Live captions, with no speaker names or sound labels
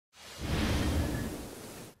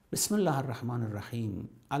بسم الله الرحمن الرحيم.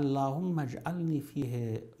 اللهم اجعلني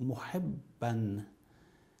فيه محبا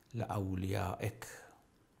لأوليائك.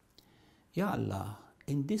 Ya Allah,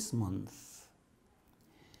 in this month,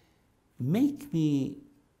 make me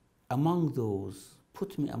among those,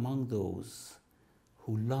 put me among those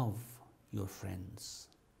who love your friends.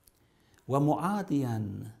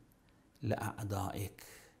 ومعاديا لأعدائك,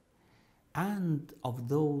 and of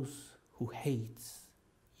those who hate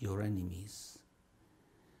your enemies.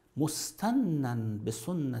 مستنا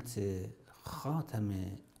بسنة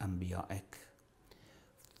خاتم أنبيائك,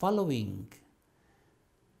 following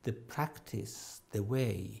the practice, the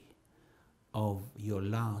way of your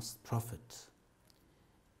last prophet.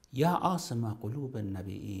 Ya asima qulub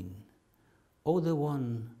al-nabi'in, O the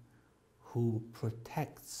one who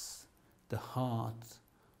protects the heart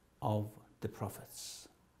of the prophets.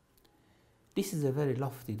 This is a very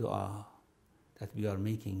lofty dua that we are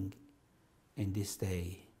making in this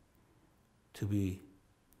day, to be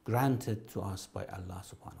granted to us by Allah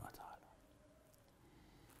subhanahu wa ta'ala.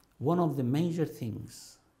 One of the major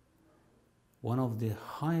things, one of the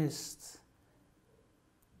highest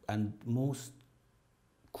and most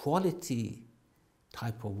quality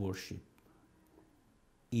type of worship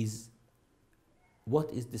is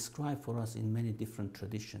what is described for us in many different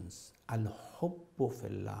traditions. Al-hubbu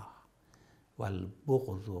fillah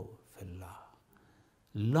wal-bughdu fillah.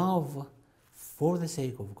 Love for the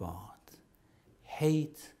sake of God,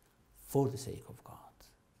 hate for the sake of God.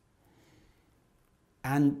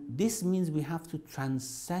 And this means we have to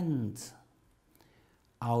transcend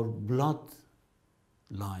our blood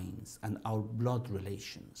lines and our blood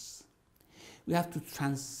relations. We have to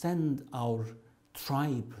transcend our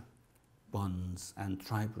tribe bonds and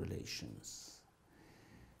tribe relations,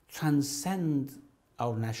 transcend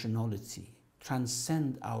our nationality,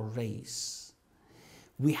 transcend our race.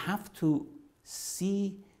 We have to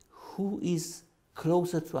see who is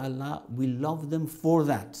closer to Allah. We love them for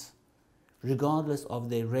that, regardless of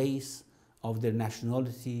their race, of their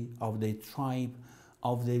nationality, of their tribe,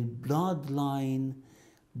 of their bloodline,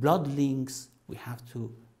 blood links. We have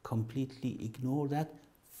to completely ignore that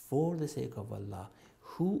for the sake of Allah.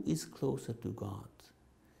 Who is closer to God?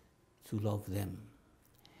 To love them.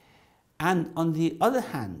 And on the other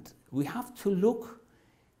hand, we have to look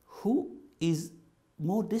who is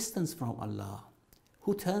more distant from Allah,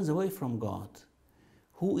 who turns away from God,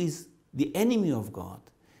 who is the enemy of God,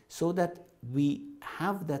 so that we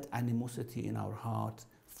have that animosity in our heart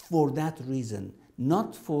for that reason,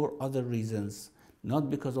 not for other reasons,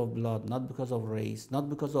 not because of blood, not because of race, not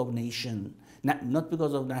because of nation, not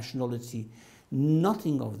because of nationality,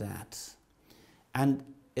 nothing of that. And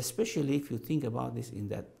especially if you think about this in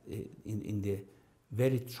the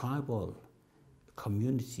very tribal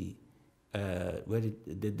community, where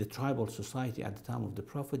the tribal society at the time of the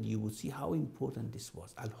Prophet, you would see how important this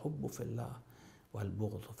was. Al-hubbu fillah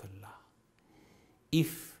wal-bughdu fillah.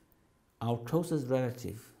 If our closest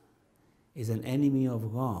relative is an enemy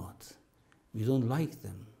of God, we don't like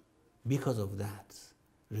them because of that,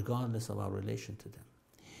 regardless of our relation to them.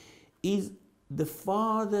 Is the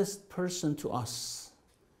farthest person to us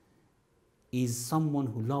is someone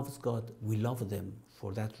who loves God, we love them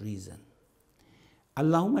for that reason.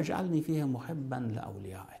 اللهم اجعلني فيها محبا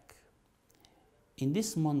لأوليائك. In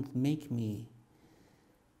this month, make me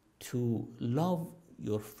to love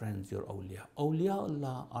your friends, your awliya. Awliya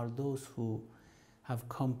Allah are those who have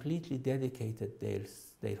completely dedicated their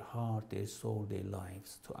heart, their soul, their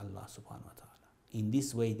lives to Allah subhanahu wa ta'ala. In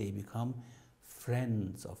this way, they become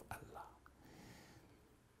friends of Allah.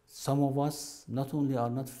 Some of us not only are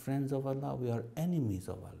not friends of Allah, we are enemies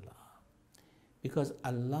of Allah. Because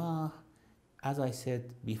Allah, as I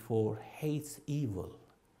said before, hates evil.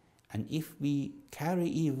 And if we carry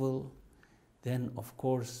evil, then of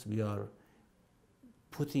course we are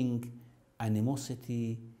putting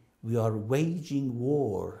animosity, we are waging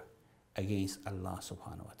war against Allah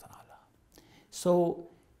subhanahu wa ta'ala. So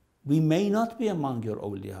we may not be among your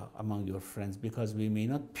awliya, among your friends, because we may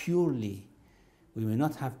not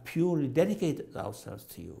have purely dedicated ourselves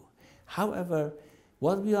to you. However,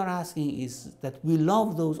 what we are asking is that we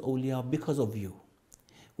love those awliya because of you.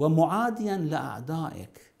 وَمُعَادِيًا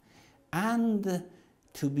لَأَعْدَائِكَ, and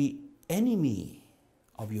to be enemy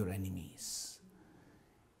of your enemies.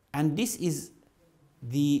 And this is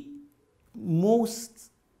the best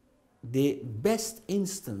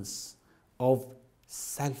instance of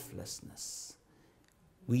selflessness.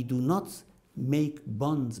 We do not make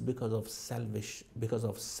bonds because of selfish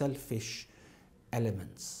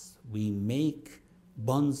elements. We make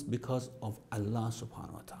bonds because of Allah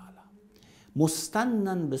subhanahu wa ta'ala.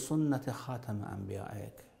 مُسْتَنًّا بِسُنَّةِ خَاتَمِ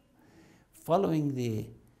أَنْبِيَائِكَ, following the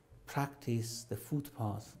practice the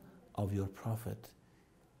footpath of your prophet,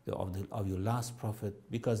 of your last prophet,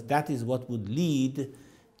 because that is what would lead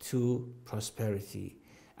to prosperity.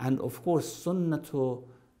 And of course, Sunnatu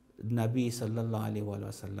Nabi sallallahu alayhi wa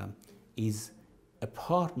sallam is a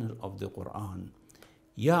partner of the Quran.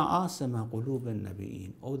 Ya asama qulub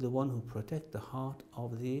al-nabiyin, O the one who protect the heart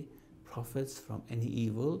of the prophets from any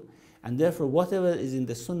evil. And therefore, whatever is in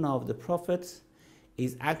the Sunnah of the prophets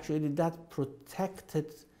is actually that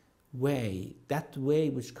protected way, that way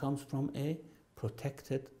which comes from a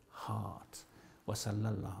protected heart. Wa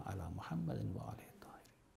sallallahu ala Muhammadin wa alihi.